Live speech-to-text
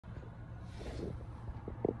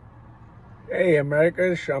Hey,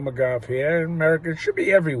 America, Sean McGough here. America should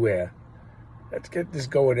be everywhere. Let's get this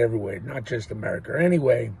going everywhere, not just America.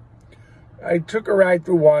 Anyway, I took a ride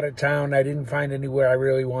through Watertown. I didn't find anywhere I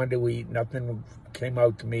really wanted to eat. Nothing came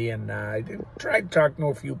out to me, and I tried talking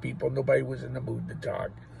to a few people. Nobody was in the mood to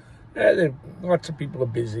talk. Lots of people are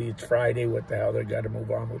busy. It's Friday. What the hell? They got to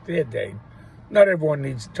move on with their day. Not everyone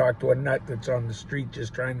needs to talk to a nut that's on the street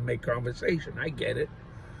just trying to make conversation. I get it.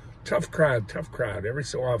 Tough crowd, tough crowd. Every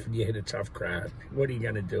so often you hit a tough crowd. What are you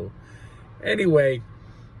going to do? Anyway,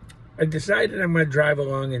 I decided I'm going to drive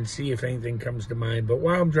along and see if anything comes to mind. But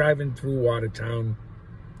while I'm driving through Watertown,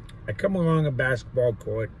 I come along a basketball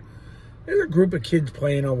court. There's a group of kids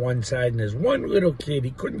playing on one side, and there's one little kid.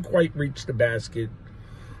 He couldn't quite reach the basket,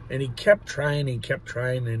 and he kept trying,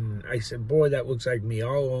 and I said, boy, that looks like me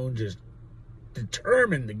all alone, just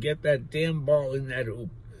determined to get that damn ball in that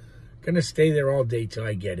hoop. Gonna stay there all day till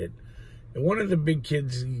I get it. And one of the big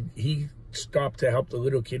kids, he stopped to help the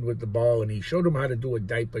little kid with the ball, and he showed him how to do a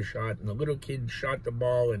diaper shot, and the little kid shot the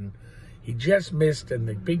ball, and he just missed, and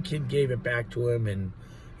the big kid gave it back to him, and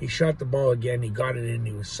he shot the ball again. He got it in.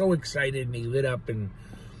 He was so excited, and he lit up, and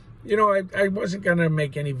you know, I wasn't gonna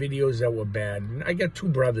make any videos that were bad. And I got two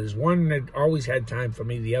brothers, one that always had time for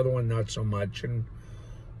me, the other one not so much, and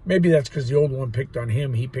maybe that's because the old one picked on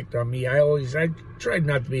him, he picked on me. I tried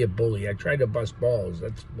not to be a bully. I tried to bust balls.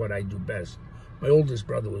 That's what I do best. My oldest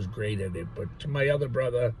brother was great at it, but to my other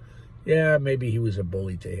brother, yeah, maybe he was a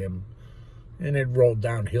bully to him. And it rolled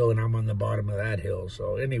downhill, and I'm on the bottom of that hill.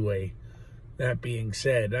 So anyway, that being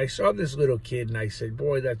said, I saw this little kid, and I said,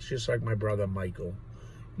 boy, that's just like my brother Michael.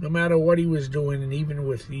 No matter what he was doing, and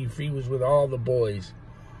even if he was with all the boys,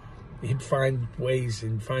 he'd find ways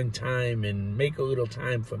and find time and make a little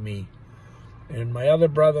time for me. And my other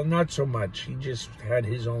brother, not so much. He just had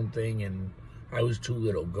his own thing, and I was too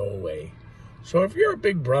little. Go away. So if you're a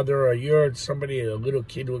big brother or you're somebody a little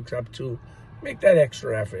kid looks up to, make that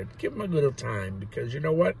extra effort. Give him a little time, because you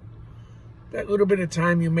know what? That little bit of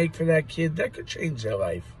time you make for that kid, that could change their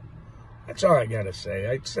life. That's all I got to say.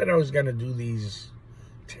 I said I was going to do these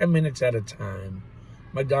 10 minutes at a time.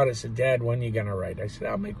 My daughter said, Dad, when are you going to write? I said,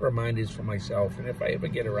 I'll make reminders for myself, and if I ever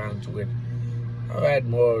get around to it, I'll add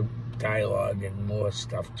more dialogue and more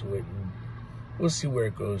stuff to it, and we'll see where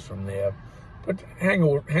it goes from there. But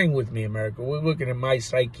hang with me, America. We're looking at my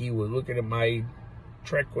psyche. We're looking at my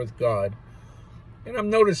trek with God, and I'm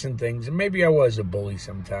noticing things, and maybe I was a bully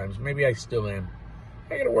sometimes. Maybe I still am.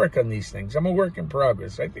 I got to work on these things. I'm a work in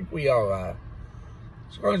progress. I think we all are.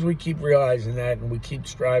 As long as we keep realizing that and we keep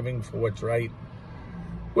striving for what's right,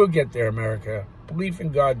 we'll get there, America. Belief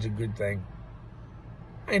in God's a good thing.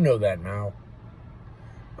 I know that now.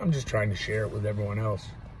 I'm just trying to share it with everyone else.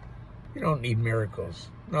 You don't need miracles.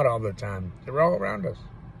 Not all the time. They're all around us.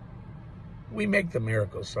 We make the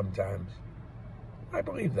miracles sometimes. I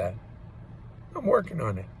believe that. I'm working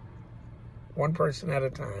on it. One person at a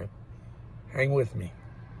time. Hang with me.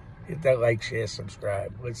 Hit that like, share,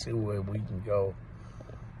 subscribe. Let's see where we can go.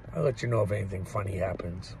 I'll let you know if anything funny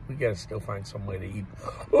happens. We gotta still find somewhere to eat.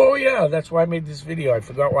 Oh yeah, that's why I made this video. I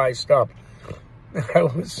forgot why I stopped. I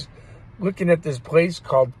was looking at this place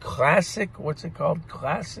called Classic. What's it called?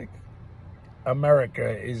 Classic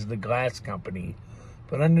America is the glass company.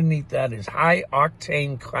 But underneath that is High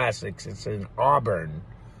Octane Classics. It's in Auburn.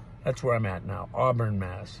 That's where I'm at now. Auburn,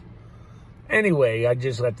 Mass. Anyway, I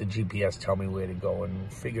just let the GPS tell me where to go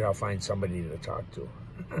and figure I'll find somebody to talk to.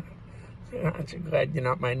 Aren't you glad you're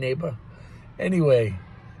not my neighbor? Anyway,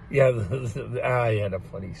 yeah, I had a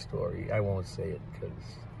funny story. I won't say it because,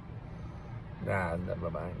 never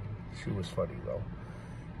mind. She was funny, though.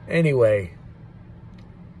 Anyway,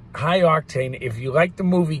 High Octane. If you like the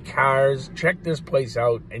movie Cars, check this place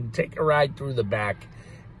out and take a ride through the back.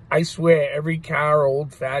 I swear, every car,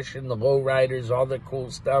 old-fashioned, the low-riders, all the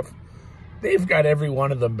cool stuff, they've got every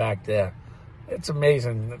one of them back there. It's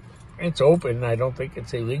amazing. It's open. I don't think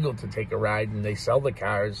it's illegal to take a ride, and they sell the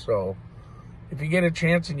cars. So if you get a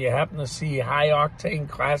chance and you happen to see High Octane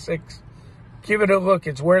Classics, give it a look.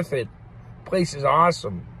 It's worth it. Place is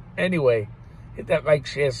awesome. Anyway, hit that like,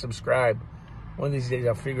 share, subscribe. One of these days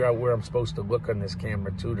I'll figure out where I'm supposed to look on this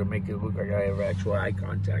camera too to make it look like I have actual eye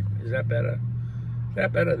contact. Is that better?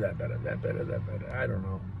 That better? That better? That better? That better? I don't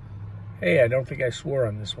know. Hey, I don't think I swore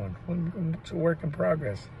on this one. It's a work in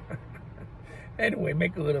progress. Anyway,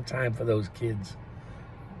 make a little time for those kids.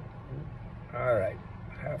 All right.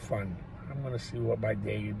 Have fun. I'm going to see what my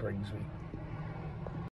day brings me.